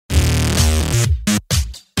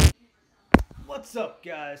What's up,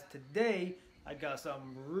 guys? Today I got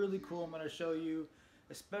something really cool I'm going to show you,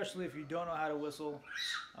 especially if you don't know how to whistle.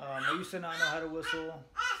 I used to not know how to whistle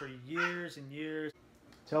for years and years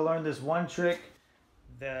till I learned this one trick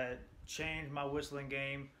that changed my whistling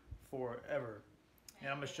game forever, and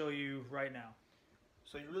I'm going to show you right now.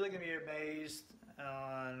 So you're really going to be amazed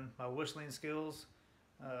on my whistling skills.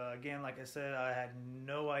 Again, like I said, I had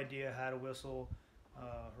no idea how to whistle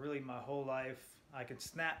really my whole life. I can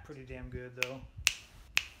snap pretty damn good though,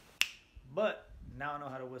 but now I know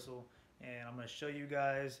how to whistle, and I'm going to show you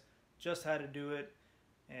guys just how to do it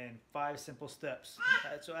in 5 simple steps.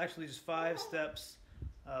 So actually just 5 steps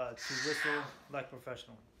to whistle like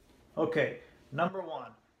professional. Okay, number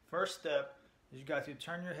 1, first step is you got to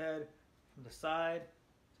turn your head from the side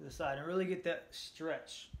to the side and really get that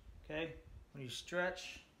stretch. Okay, when you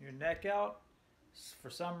stretch your neck out, for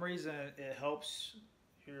some reason it helps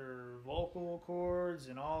your vocal cords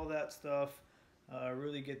and all that stuff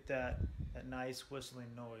really get that nice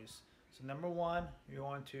whistling noise. So number 1, you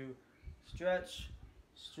want to stretch.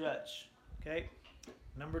 Okay.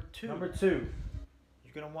 Number two,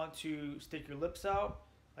 you're going to want to stick your lips out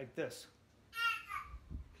like this.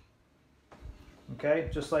 Okay,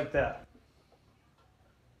 just like that.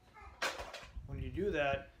 When you do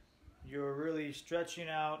that, you're really stretching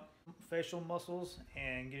out facial muscles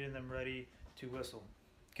and getting them ready to whistle.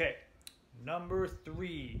 Okay, number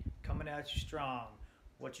 3, coming at you strong.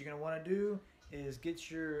 What you're going to want to do is get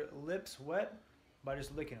your lips wet by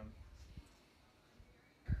just licking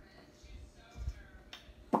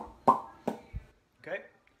them. Okay,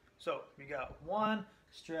 so we got 1,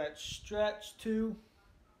 stretch, 2,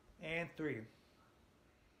 and 3.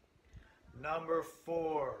 Number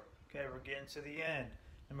 4, okay, we're getting to the end.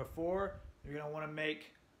 Number 4, you're going to want to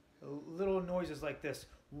make little noises like this.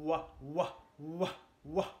 Wah, wah, wah,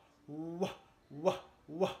 wah, wah, wah,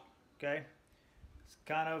 wah. Okay, it's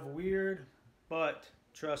kind of weird, but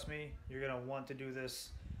trust me, you're going to want to do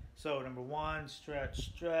this. So number 1,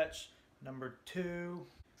 stretch. Number 2,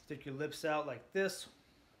 stick your lips out like this.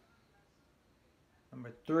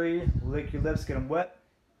 Number 3, lick your lips, get them wet.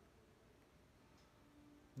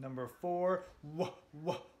 Number 4, wah,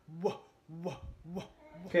 wah, wah, wah, wah.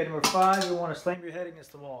 Okay, number 5, you want to slam your head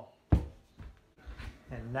against the wall.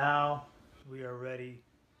 And now we are ready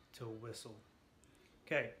to whistle.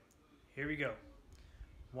 Okay, here we go.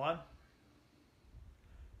 1,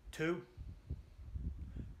 2,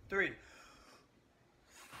 3.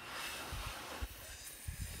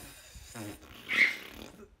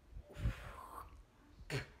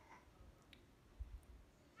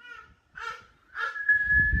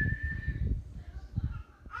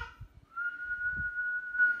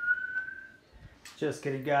 Just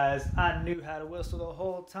kidding, guys. I knew how to whistle the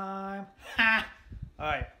whole time. Ha!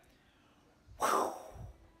 Alright.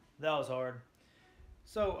 That was hard.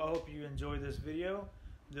 So I hope you enjoyed this video.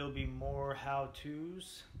 There'll be more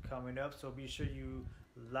how-tos coming up, so be sure you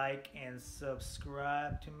like and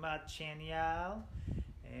subscribe to my channel.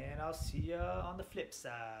 And I'll see ya on the flip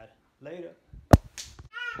side. Later.